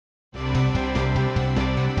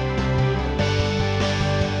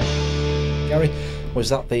Gary, was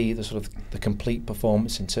that the sort of the complete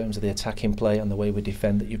performance in terms of the attacking play and the way we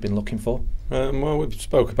defend that you've been looking for? Well, we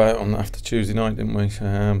spoke about it after Tuesday night, didn't we?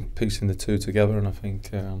 Piecing the two together, and I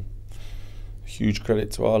think huge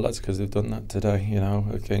credit to our lads because they've done that today. You know,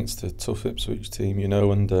 against a tough Ipswich team. You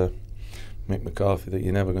know, under Mick McCarthy, that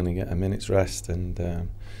you're never going to get a minute's rest, and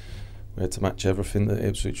we had to match everything that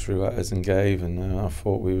Ipswich threw at us and gave, and I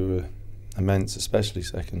thought we were immense, especially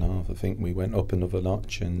second half. I think we went up another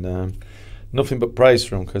notch, and nothing but praise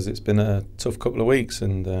for them because it's been a tough couple of weeks,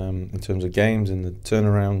 and in terms of games and the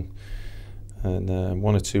turnaround, and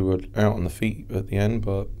one or two were out on the feet at the end,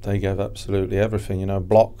 but they gave absolutely everything. You know,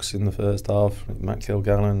 blocks in the first half, Matt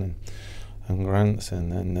Kilgallen and Grants,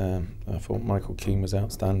 and then I thought Michael Keane was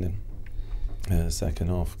outstanding second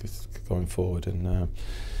half going forward, and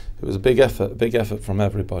it was a big effort from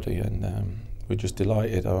everybody, and we're just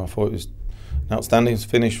delighted. I thought it was an outstanding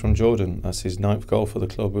finish from Jordan. That's his 9th goal for the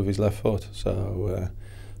club with his left foot. So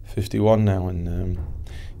 51 now, and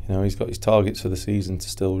you know, he's got his targets for the season to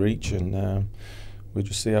still reach, and we'll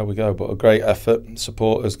just see how we go. But a great effort.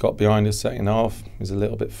 Supporters got behind us second half. It was a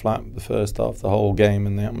little bit flat the first half, the whole game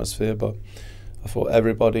and the atmosphere, but I thought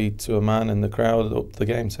everybody to a man in the crowd upped the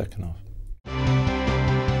game second half.